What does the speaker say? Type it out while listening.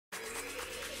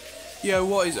Yo,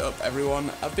 what is up everyone?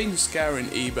 I've been scouring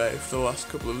eBay for the last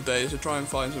couple of days to try and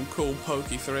find some cool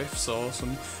pokey thrifts or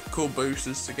some cool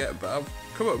boosters to get, but I've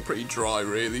come up pretty dry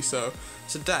really, so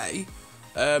today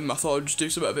I thought I'd just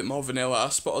do something a bit more vanilla. I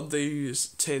spotted these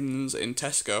tins in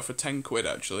Tesco for 10 quid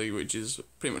actually, which is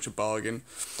pretty much a bargain.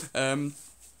 So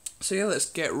yeah,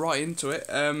 let's get right into it.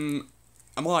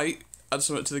 I might add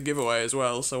something to the giveaway as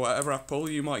well, so whatever I pull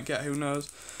you might get, who knows.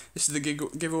 This is the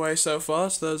giveaway so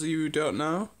far, so those of you who don't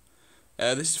know.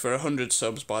 This is for 100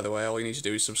 subs, by the way. All you need to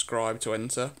do is subscribe to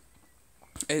enter.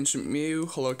 Ancient Mew,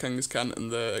 Hollow Kangaskhan, and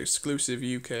the exclusive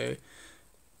UK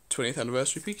 20th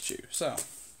anniversary Pikachu. So,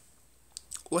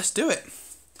 let's do it.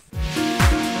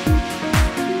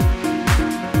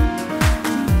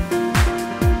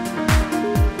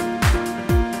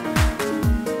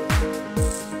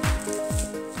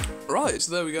 Right,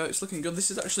 so there we go. It's looking good. This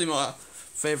is actually my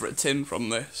favourite tin from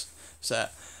this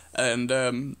set,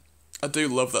 and I do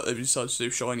love that they've decided to do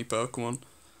shiny Pokemon,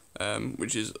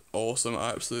 which is awesome.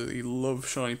 I absolutely love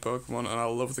shiny Pokemon, and I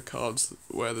love the cards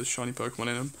where there's shiny Pokemon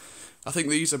in them. I think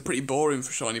these are pretty boring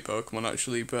for shiny Pokemon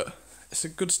actually, but it's a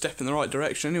good step in the right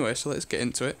direction anyway, so let's get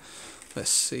into it. Let's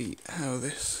see how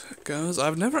this goes.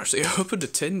 I've never actually opened a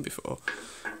tin before.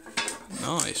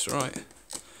 Nice, right.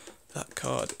 That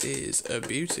card is a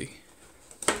beauty.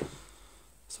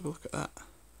 Let's have a look at that.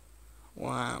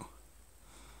 Wow.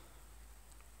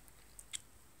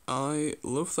 I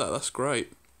love that, that's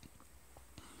great.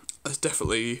 That's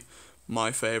definitely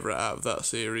my favourite out of that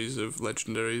series of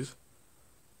legendaries.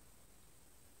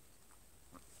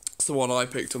 It's the one I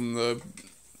picked on the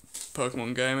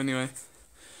Pokemon game anyway.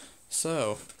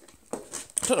 So, I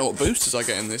don't know what boosters I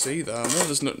get in this either. I know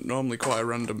there's normally quite a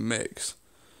random mix.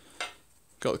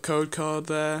 Got the code card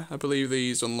there. I believe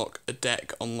these unlock a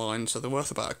deck online, so they're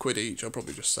worth about £1 each. I'll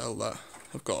probably just sell that.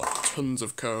 I've got tons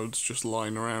of codes just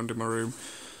lying around in my room.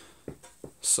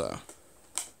 So,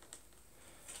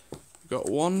 we've got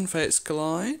 1 Fates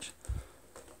Collide,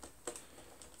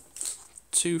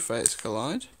 2 Fates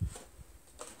Collide,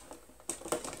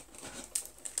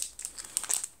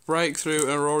 Breakthrough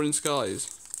and Roaring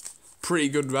Skies. Pretty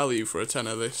good value for a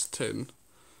tenner this tin.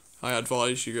 I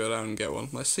advise you go down and get one.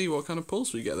 Let's see what kind of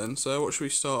pulls we get then. So what should we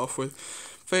start off with?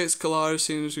 Fates Collide,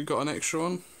 seeing as we've got an extra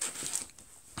one.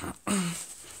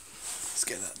 Let's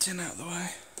get that tin out of the way.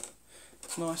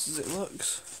 As nice as it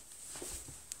looks.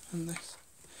 And this.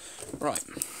 Right.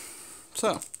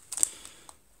 So,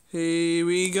 here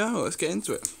we go. Let's get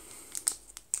into it.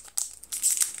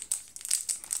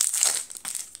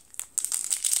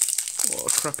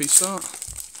 What a crappy start.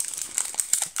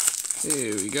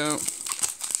 Here we go.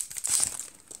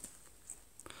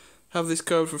 Have this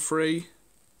code for free.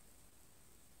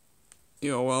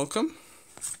 You're welcome.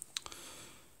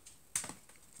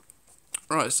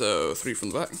 Right, so 3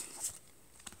 from the back.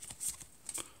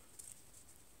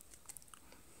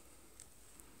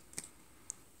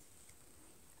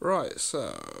 Right,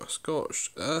 so Scorched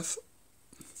Earth.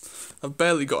 I've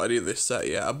barely got any of this set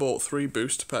yet. I bought 3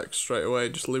 booster packs straight away,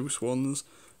 just loose ones,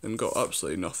 and got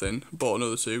absolutely nothing. Bought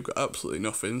another 2, got absolutely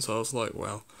nothing, so I was like,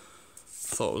 well,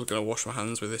 I thought I was going to wash my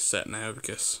hands with this set now,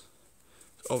 because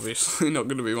it's obviously not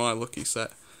going to be my lucky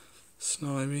set.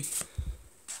 Snivy.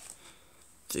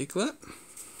 Diglett.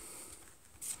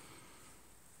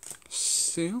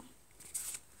 Seal.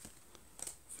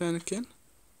 Fennekin.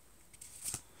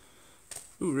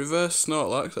 Ooh, reverse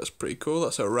Snorlax, that's pretty cool,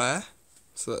 that's a rare,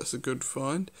 so that's a good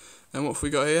find. And what have we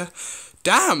got here?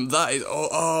 Damn, that is,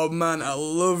 oh man, I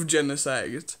love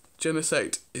Genesect.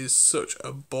 Genesect is such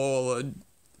a baller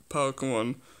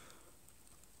Pokemon.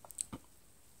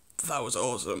 That was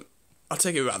awesome. I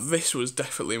take it back, this was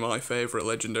definitely my favourite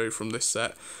legendary from this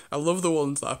set. I love the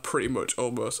ones that are pretty much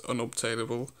almost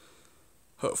unobtainable.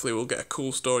 Hopefully we'll get a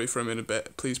cool story from him in a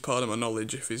bit. Please pardon my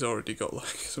knowledge if he's already got like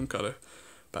some kind of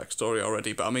backstory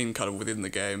already, but I mean kind of within the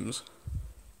games.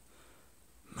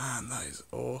 Man, that is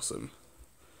awesome.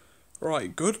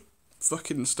 Right, good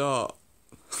fucking start.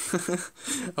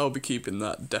 I'll be keeping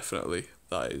that, definitely.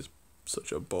 That is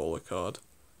such a baller card.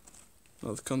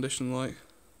 Another condition like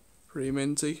pretty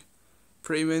minty.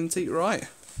 Pretty minty, right.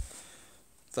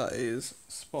 That is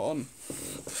spot on.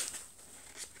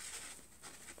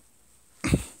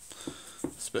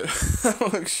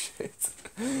 That looks shit.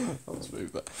 I'll just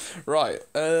move that. Right,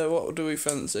 what do we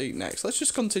fancy next? Let's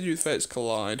just continue with Fates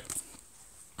Collide.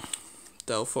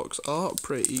 Delphox art,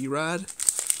 pretty rad.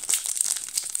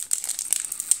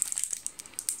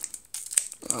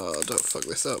 Oh, don't fuck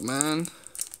this up, man.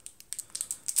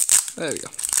 There we go.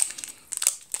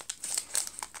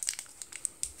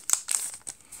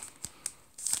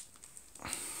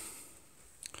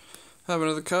 Have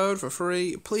another code for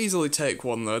free. Please only take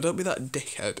one though. Don't be that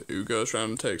dickhead who goes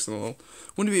around and takes them all.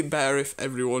 Wouldn't it be better if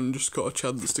everyone just got a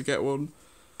chance to get one?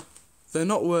 They're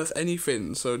not worth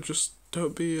anything, so just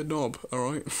don't be a knob,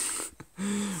 alright?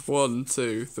 1,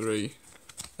 2, 3.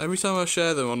 Every time I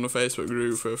share them on the Facebook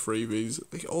group for freebies,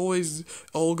 they always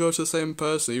all go to the same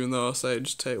person, even though I say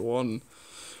just take one.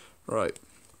 Right.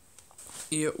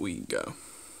 Here we go.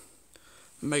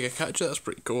 Mega Catcher, that's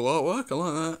pretty cool artwork, I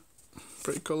like that.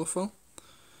 Pretty colourful.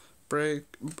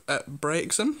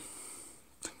 Breakson?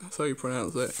 That's how you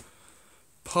pronounce it.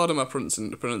 Pardon my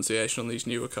pronunciation on these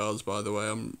newer cards, by the way,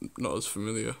 I'm not as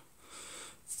familiar.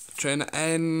 Trainer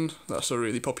N, that's a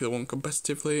really popular one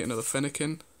competitively. Another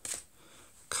Fennekin.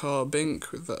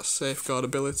 Carbink with that safeguard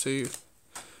ability.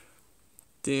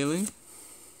 Dealing.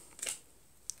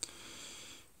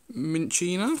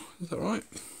 Minchino, is that right?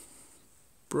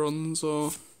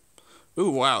 Bronzor.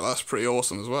 Ooh, wow, that's pretty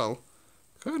awesome as well.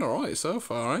 Going alright so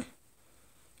far, eh?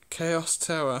 Chaos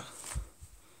Tower.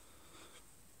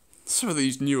 Some of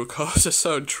these newer cards are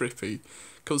so trippy.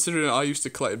 Considering I used to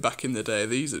collect it back in the day,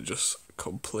 these are just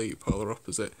complete polar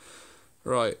opposite.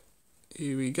 Right,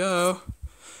 here we go.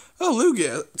 Oh,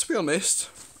 Lugia, to be honest,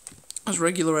 as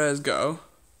regular rares go,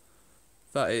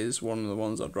 that is one of the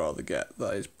ones I'd rather get.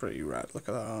 That is pretty rad. Look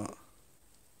at that art.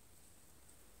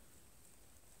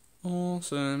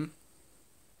 Awesome.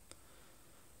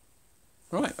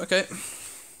 Right, okay.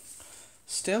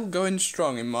 Still going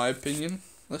strong in my opinion.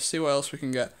 Let's see what else we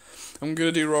can get. I'm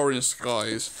going to do Roaring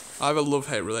Skies. I have a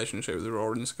love-hate relationship with the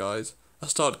Roaring Skies. I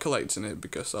started collecting it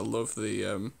because I love the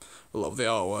a lot of the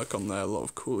artwork on there, a lot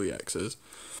of cool EXs.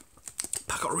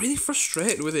 But I got really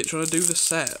frustrated with it trying to do the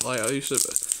set. Like, I used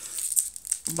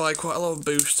to buy quite a lot of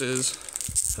boosters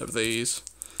of these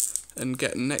and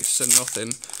get next to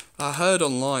nothing. I heard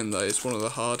online that it's one of the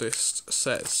hardest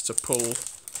sets to pull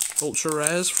ultra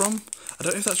rares from. I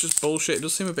don't know if that's just bullshit, it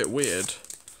does seem a bit weird.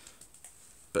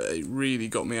 But it really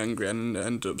got me angry and I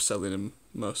ended up selling them,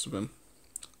 most of them.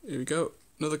 Here we go.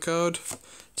 Another code.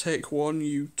 Take one,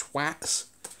 you twats.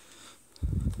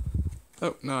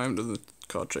 Oh, no, I haven't done the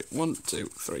card trick. 1, 2,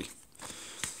 3.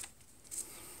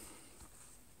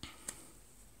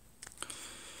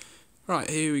 Right,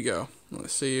 here we go.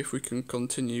 Let's see if we can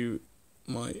continue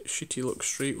my shitty luck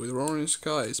streak with Roaring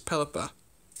Skies. Pelipper.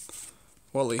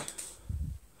 Wally.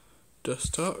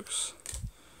 Dustox.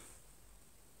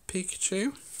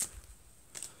 Pikachu.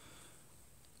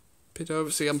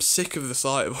 Pidove. I'm sick of the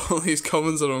sight of all these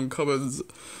commons and uncommons.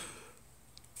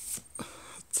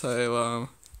 Tailarm.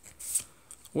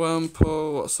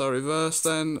 Wurmple. What's our reverse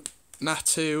then?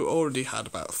 Natu. Already had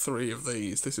about 3 of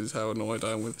these. This is how annoyed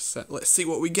I am with the set. Let's see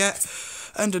what we get.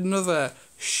 And another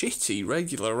shitty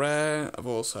regular rare. I've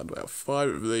also had about 5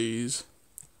 of these.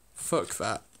 Fuck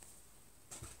that.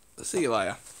 See you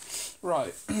later.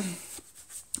 Right.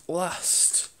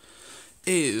 Last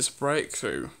is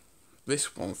Breakthrough.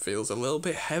 This one feels a little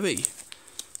bit heavy.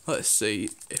 Let's see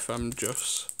if I'm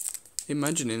just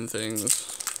imagining things.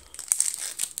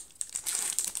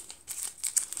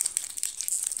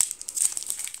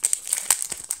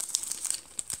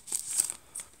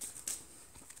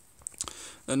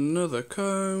 Another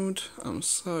code. I'm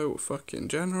so fucking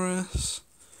generous.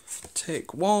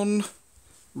 Take one.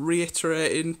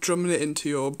 Reiterating, drumming it into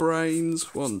your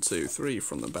brains. 1, 2, 3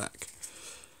 from the back.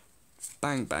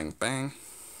 Bang, bang, bang.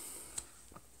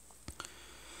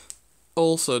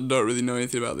 Also, don't really know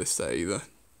anything about this set either.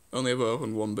 Only ever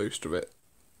opened 1 booster of it.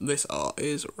 This art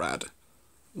is rad.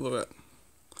 Love it.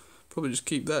 Probably just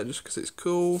keep that just because it's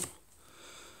cool.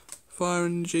 Fire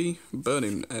energy,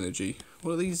 burning energy.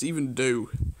 What do these even do?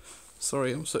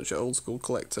 Sorry, I'm such an old school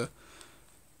collector.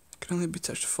 Can only be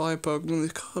attached to fire Pokemon.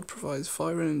 The card provides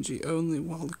fire energy only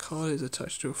while the card is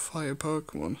attached to a fire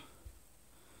Pokemon.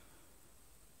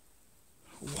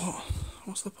 What?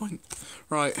 What's the point?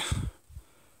 Right.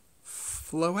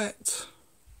 Floette.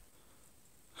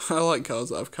 I like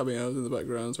cards that have cameos in the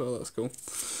background as well, that's cool.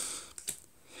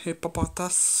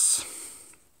 Hippopotas.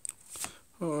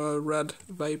 Oh, a rad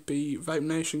Vape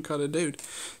Nation kind of dude.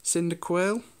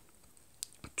 Cyndaquil.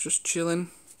 Just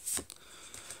chilling.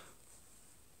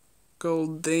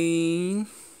 Goldeen.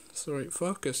 Sorry,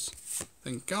 focus.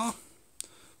 Thank God.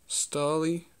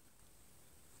 Starly.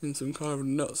 In some kind of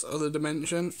nuts other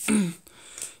dimension.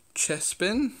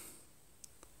 Chespin.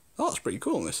 Oh, that's pretty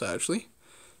cool in this actually.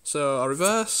 So, I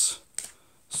reverse.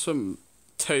 Some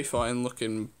terrifying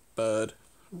looking bird.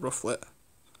 Rufflet.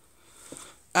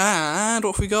 And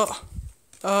what have we got?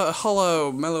 A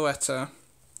hollow Meloetta.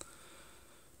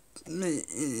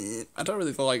 I don't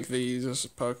really like these as a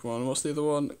Pokemon. What's the other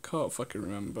one? Can't fucking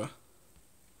remember.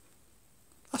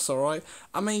 That's alright.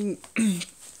 I mean,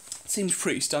 seems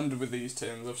pretty standard with these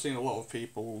tins. I've seen a lot of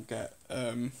people get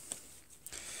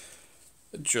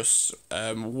just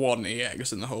one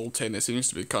EX in the whole tin. It seems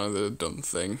to be kind of the done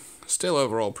thing. Still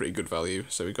overall pretty good value.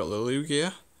 So we've got the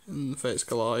Lugia and the Fates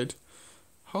Collide,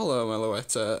 Holo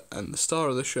Meloetta, and the star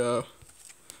of the show,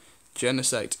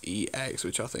 Genesect EX,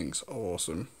 which I think's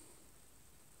awesome.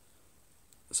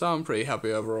 So I'm pretty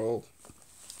happy overall.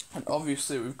 And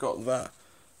obviously we've got that.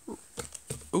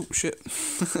 Oh shit.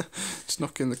 Just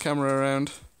knocking the camera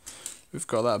around. We've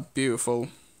got that beautiful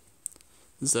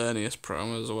Xerneas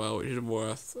promo as well, which is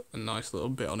worth a nice little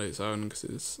bit on its own because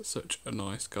it's such a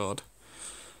nice card.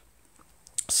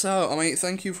 So, I mean,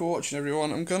 thank you for watching,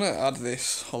 everyone. I'm going to add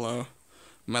this Holo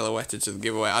Meloetta to the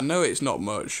giveaway. I know it's not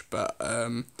much, but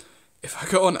if I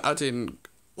go on adding,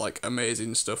 like,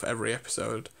 amazing stuff every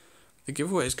episode, the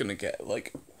giveaway is going to get,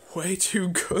 like, way too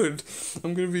good.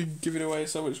 I'm going to be giving away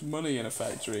so much money, in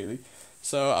effect, really.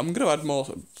 So, I'm going to add more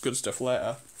good stuff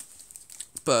later.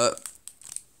 But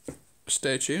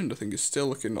stay tuned. I think it's still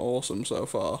looking awesome so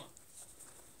far.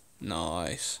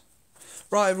 Nice.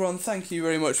 Right, everyone, thank you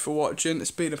very much for watching.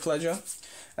 It's been a pleasure.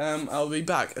 I'll be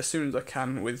back as soon as I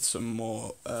can with some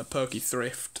more Pokey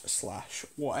Thrift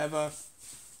 / whatever.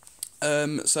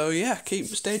 So yeah,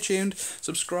 stay tuned,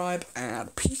 subscribe,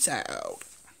 and peace out.